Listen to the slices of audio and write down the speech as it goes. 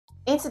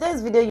In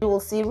today's video, you will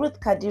see Ruth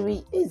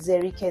Kadiri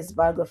Ezerike's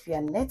biography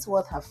and net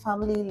worth, her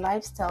family,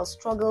 lifestyle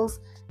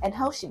struggles, and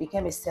how she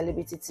became a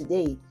celebrity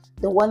today.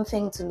 The one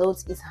thing to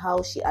note is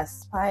how she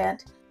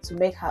aspired to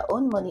make her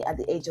own money at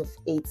the age of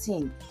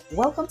 18.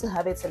 Welcome to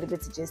Harvard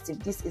Celebrity Gist. If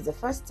this is the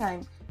first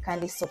time,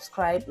 kindly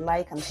subscribe,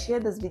 like, and share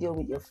this video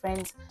with your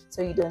friends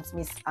so you don't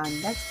miss our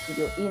next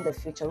video in the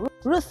future.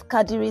 Ruth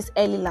Kadiri's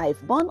early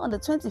life. Born on the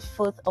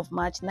 24th of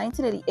March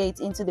 1988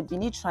 into the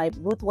Bini tribe,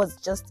 Ruth was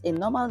just a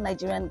normal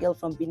Nigerian girl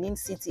from Benin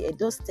City,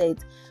 Edo State,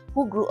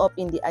 who grew up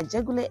in the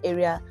Ajegule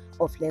area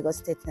of Lagos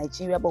State,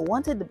 Nigeria, but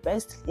wanted the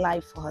best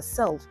life for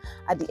herself.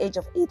 At the age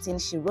of 18,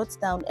 she wrote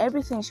down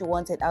everything she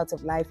wanted out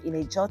of life in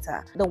a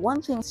jotter. The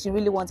one thing she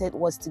really wanted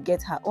was to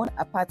get her own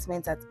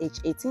apartment at age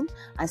 18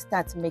 and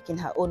start making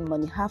her own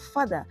money. Her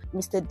father,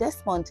 Mr.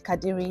 Desmond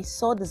Kadiri,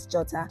 saw this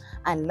jotter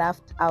and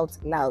laughed out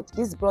loud.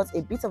 This brought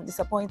a bit of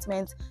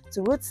disappointment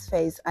to Ruth's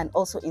face and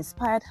also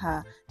inspired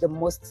her the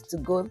most to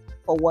go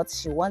for what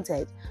she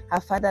wanted. Her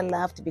father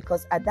laughed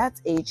because at that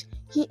age,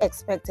 he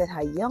expected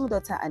her young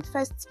daughter and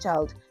first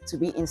child to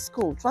be in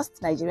school.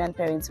 Trust Nigerian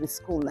parents with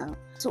school now.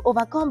 To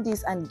overcome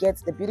this and get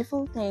the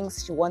beautiful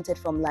things she wanted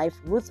from life,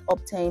 Ruth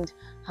obtained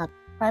her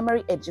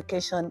primary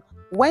education,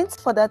 went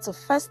further to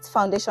First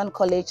Foundation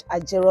College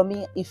at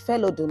Jerome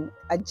Ifelodun,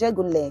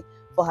 Ajegule,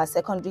 for her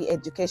secondary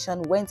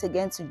education, went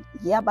again to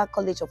Yaba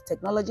College of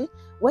Technology,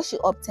 where she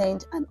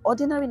obtained an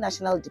ordinary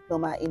national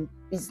diploma in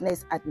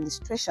business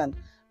administration.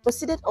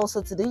 Proceeded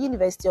also to the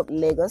University of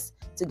Lagos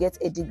to get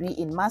a degree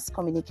in mass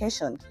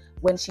communication.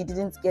 When she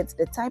didn't get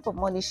the type of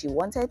money she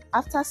wanted,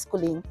 after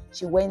schooling,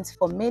 she went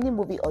for many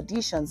movie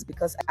auditions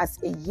because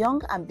as a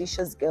young,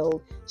 ambitious girl,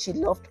 she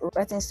loved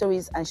writing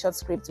stories and short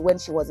scripts when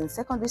she was in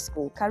secondary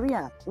school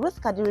career.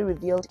 Ruth Kadiri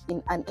revealed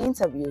in an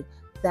interview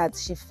that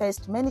she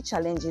faced many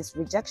challenges,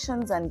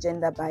 rejections, and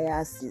gender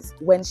biases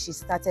when she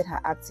started her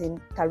acting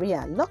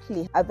career.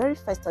 Luckily, her very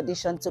first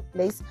audition took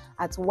place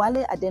at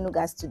Wale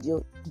Adenuga's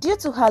studio. Due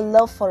to her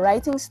love for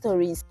writing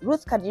stories,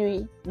 Ruth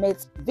Kadiri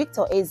met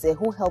Victor Eze,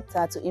 who helped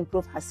her to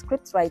improve her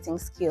script writing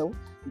skill,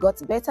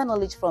 got better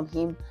knowledge from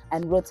him,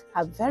 and wrote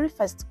her very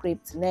first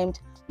script named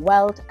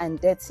Wild and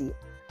Dirty.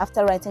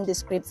 After writing the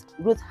script,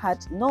 Ruth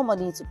had no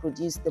money to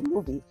produce the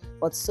movie,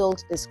 but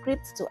sold the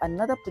script to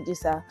another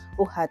producer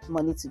who had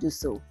money to do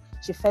so.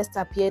 She first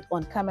appeared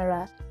on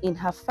camera in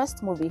her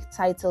first movie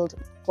titled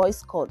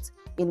Boys Court,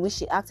 in which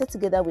she acted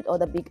together with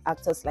other big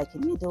actors like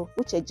Emido,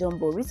 Uche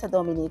Jumbo, Rita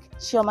Dominic,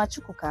 Chioma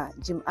Chukwuka,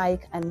 Jim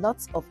Ike, and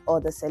lots of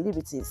other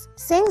celebrities.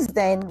 Since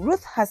then,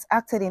 Ruth has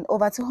acted in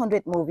over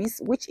 200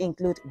 movies, which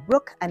include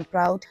Broke and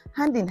Proud,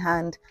 Hand in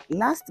Hand,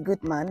 Last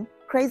Good Man,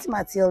 Crazy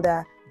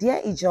Matilda, Dear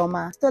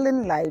Ijoma,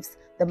 Stolen Lives,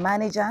 The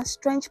Manager,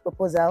 Strange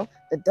Proposal,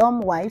 The Dumb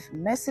Wife,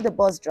 Mercy the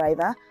Bus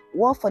Driver,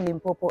 War for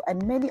Limpopo,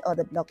 and many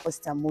other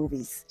blockbuster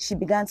movies. She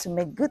began to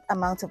make good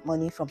amount of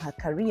money from her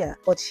career,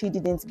 but she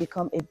didn't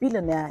become a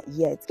billionaire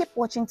yet. Keep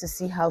watching to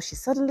see how she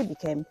suddenly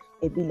became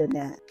a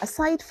billionaire.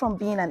 Aside from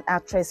being an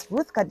actress,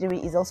 Ruth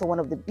Kadiri is also one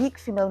of the big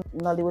female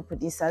Nollywood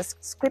producers,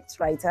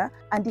 scriptwriter,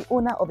 and the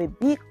owner of a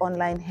big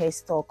online hair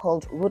store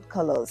called Ruth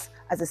Colors.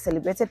 As a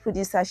celebrated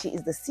producer, she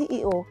is the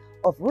CEO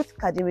of Ruth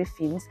Kadiri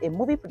Films, a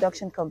movie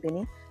production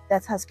company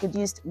that has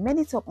produced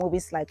many top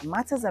movies like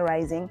Matters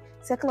Arising,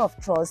 Circle of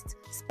Trust,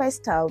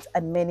 Spaced Out,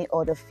 and many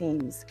other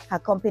films. Her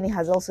company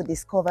has also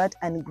discovered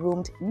and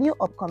groomed new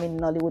upcoming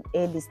Nollywood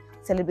A-list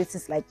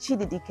celebrities like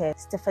Chidi Dike,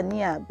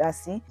 Stephania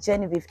Bassi,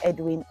 Genevieve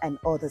Edwin, and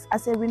others.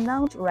 As a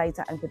renowned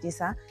writer and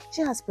producer,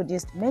 she has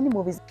produced many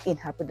movies in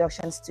her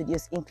production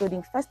studios,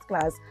 including First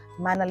Class,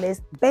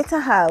 Mannerless, Better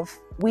Half,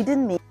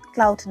 Within Me,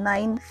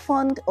 Cloud9,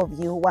 Fond of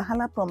You,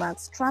 Wahala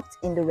Promax, Trapped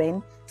in the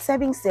Rain,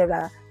 Saving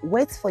Sarah,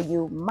 Wait for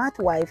You, Mad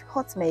Wife,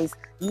 Hot Maze,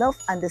 Love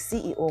and the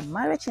CEO,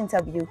 Marriage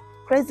Interview,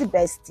 Crazy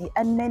Bestie,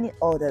 and many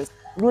others.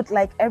 Ruth,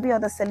 like every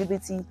other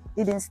celebrity,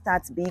 didn't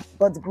start big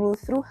but grew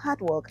through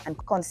hard work and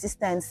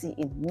consistency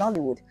in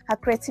Nollywood. Her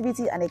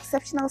creativity and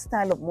exceptional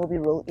style of movie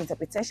role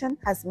interpretation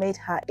has made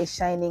her a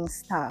shining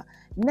star.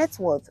 Net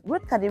worth.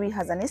 Ruth Kadiri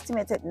has an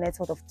estimated net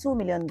worth of $2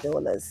 million.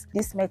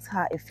 This makes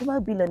her a female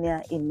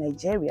billionaire in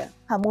Nigeria.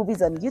 Her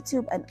movies on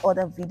YouTube and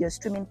other video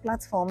streaming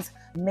platforms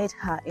made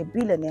her a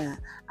billionaire,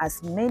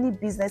 as many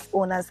business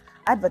owners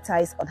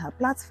advertise on her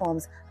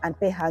platforms and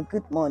pay her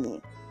good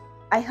money.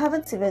 I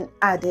haven't even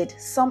added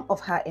some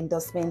of her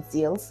endorsement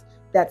deals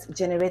that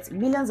generate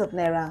millions of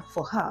naira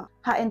for her.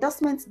 Her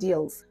endorsement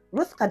deals.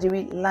 Ruth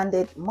Kadiri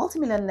landed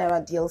multi-million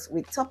naira deals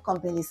with top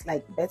companies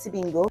like Betty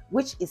Bingo,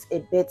 which is a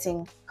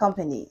betting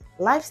company.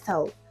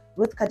 Lifestyle.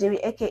 Ruth Kadiri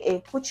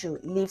aka Puchu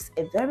lives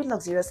a very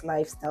luxurious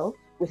lifestyle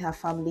with her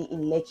family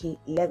in Lekki,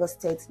 Lagos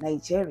State,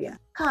 Nigeria.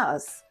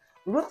 Cars.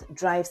 Ruth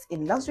drives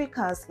in luxury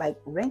cars like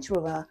Range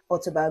Rover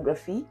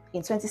Autobiography.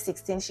 In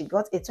 2016, she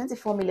got a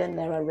 24 million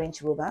naira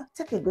Range Rover.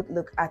 Take a good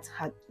look at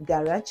her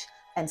garage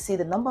and see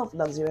the number of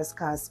luxurious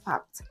cars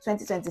parked.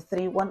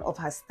 2023, one of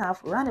her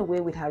staff ran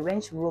away with her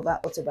Range Rover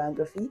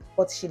Autobiography,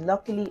 but she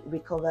luckily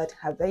recovered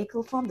her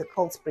vehicle from the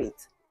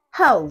culprit.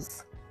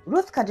 House.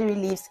 Ruth Kadiri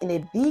lives in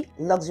a big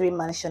luxury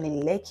mansion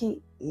in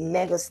Lekki,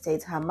 Lagos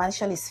State. Her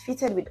mansion is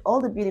fitted with all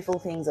the beautiful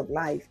things of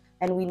life,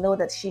 and we know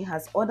that she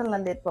has other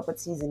landed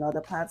properties in other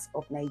parts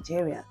of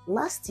Nigeria.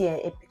 Last year,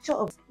 a picture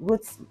of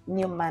Ruth's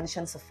new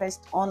mansion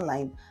surfaced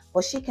online,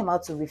 but she came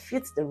out to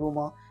refute the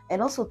rumor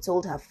and also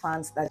told her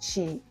fans that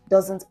she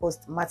doesn't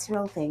post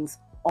material things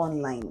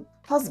online.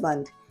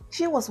 Husband.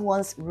 She was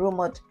once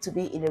rumored to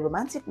be in a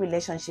romantic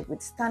relationship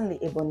with Stanley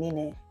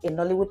Ebonine, a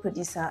Nollywood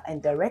producer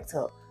and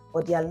director,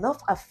 but their love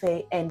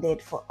affair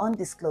ended for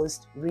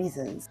undisclosed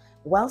reasons.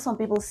 While some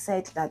people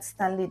said that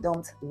Stanley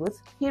dumped Ruth,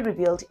 he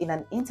revealed in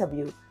an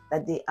interview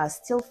that they are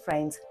still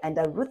friends and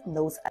that Ruth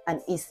knows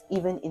and is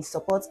even in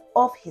support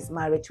of his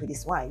marriage with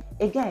his wife.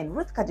 Again,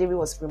 Ruth Kadiri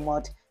was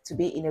rumored to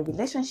be in a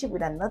relationship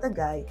with another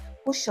guy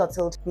who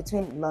shuttled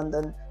between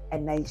London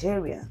and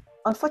Nigeria.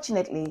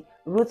 Unfortunately,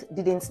 Ruth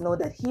didn't know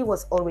that he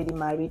was already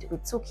married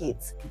with 2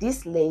 kids.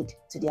 This led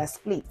to their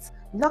split.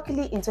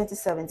 Luckily, in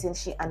 2017,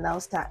 she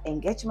announced her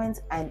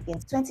engagement, and in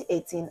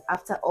 2018,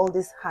 after all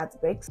these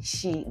heartbreaks,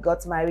 she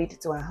got married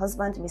to her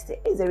husband, Mr.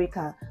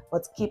 Ezerika,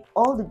 but keep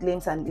all the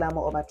glimpse and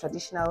glamour of her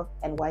traditional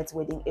and white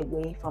wedding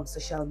away from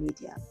social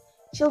media.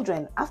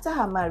 Children. After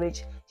her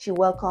marriage, she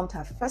welcomed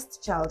her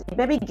first child, a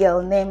baby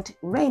girl named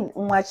Rain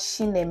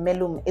Nwachine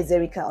Melum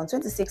Ezerika, on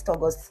 26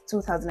 August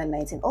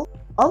 2019.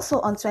 Also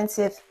on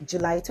 20th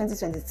July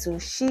 2022,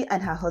 she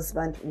and her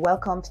husband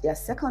welcomed their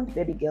second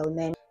baby girl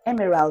named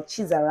Emerald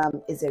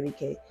Chizaram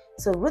Ezerike.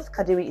 So Ruth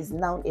Kadiri is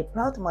now a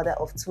proud mother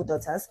of 2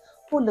 daughters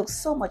who look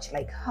so much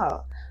like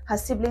her. Her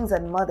siblings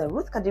and mother,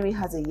 Ruth Kadiri,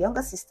 has a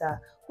younger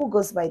sister who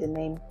goes by the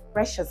name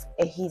Precious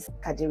Ehiz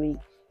Kadiri.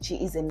 She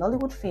is a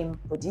Nollywood film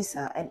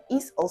producer and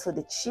is also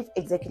the Chief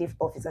Executive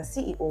Officer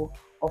 (CEO)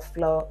 of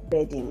Floor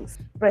Beddings.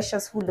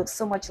 Precious, who looks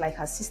so much like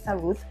her sister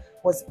Ruth,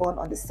 was born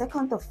on the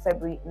 2nd of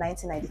February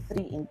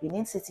 1993 in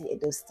Benin City,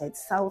 Edo State,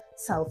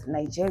 South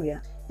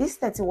Nigeria. This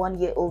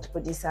 31-year-old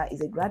producer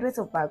is a graduate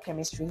of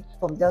biochemistry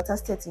from Delta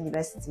State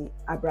University,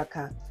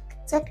 Abraka.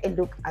 Take a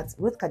look at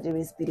Ruth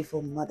Kadiri's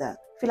beautiful mother.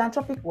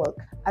 Philanthropic work.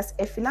 As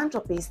a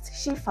philanthropist,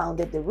 she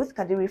founded the Ruth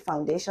Kadiri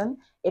Foundation,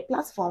 a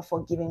platform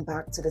for giving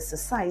back to the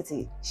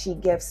society. She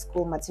gave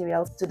school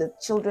materials to the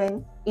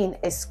children in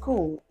a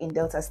school in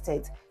Delta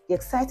State. The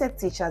excited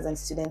teachers and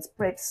students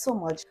prayed so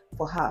much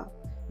for her.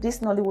 This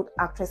Nollywood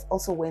actress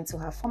also went to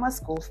her former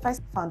school,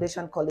 First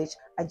Foundation College,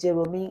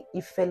 Ajeromi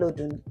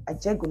Ifelodun,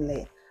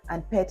 Ajegunle,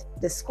 and paid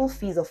the school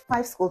fees of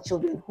 5 school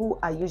children who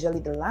are usually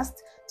the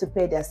last to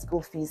pay their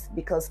school fees,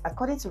 because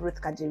according to Ruth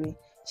Kadiri,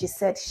 she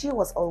said she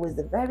was always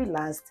the very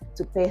last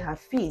to pay her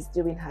fees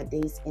during her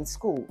days in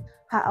school.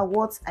 Her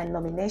awards and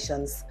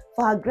nominations.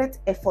 For her great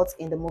efforts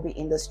in the movie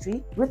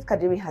industry, Ruth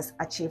Kadiri has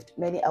achieved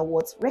many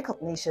awards,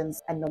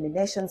 recognitions, and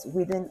nominations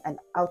within and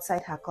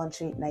outside her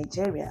country,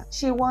 Nigeria.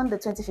 She won the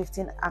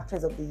 2015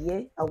 Actress of the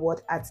Year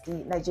award at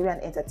the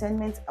Nigerian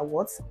Entertainment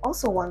Awards,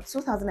 also won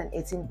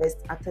 2018 Best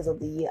Actress of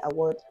the Year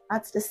award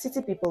at the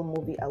City People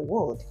Movie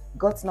Award,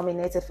 got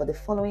nominated for the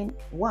following: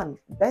 1.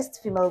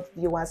 Best Female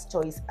Viewer's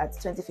Choice at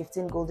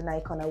 2015 Golden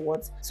Icon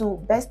Awards,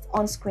 2. Best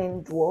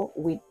On-Screen Duo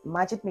with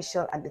Majid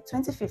Michelle at the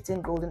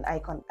 2015 Golden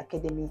Icon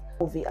Academy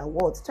Movie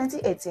Awards,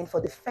 2018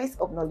 for The Face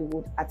of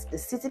Nollywood at the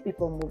City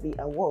People Movie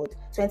Award,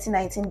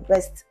 2019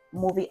 Best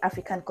Movie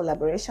African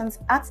Collaborations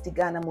at the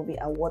Ghana Movie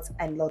Awards,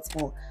 and lots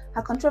more.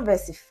 Her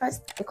controversy.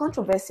 First, a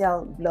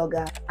controversial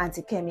blogger,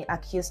 Auntie Kemi,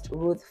 accused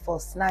Ruth for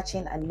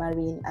snatching and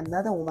marrying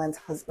another woman's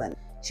husband.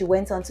 She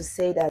went on to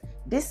say that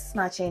this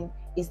snatching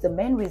is the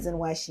main reason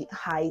why she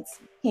hides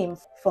him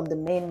from the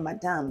main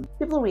madam.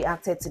 People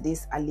reacted to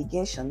these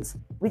allegations.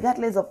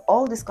 Regardless of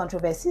all these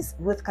controversies,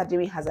 Ruth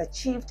Kadiri has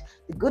achieved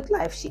the good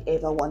life she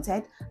ever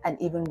wanted and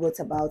even wrote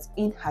about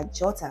in her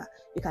Jota.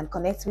 You can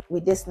connect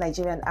with this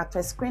Nigerian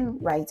actress,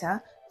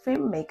 screenwriter,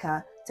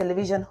 filmmaker,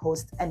 television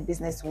host, and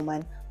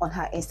businesswoman on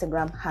her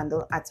Instagram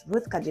handle at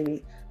Ruth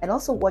Kadiri, and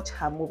also watch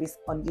her movies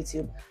on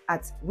YouTube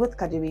at Ruth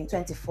Kadiri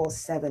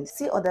 24/7.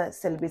 See other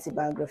celebrity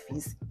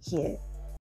biographies here.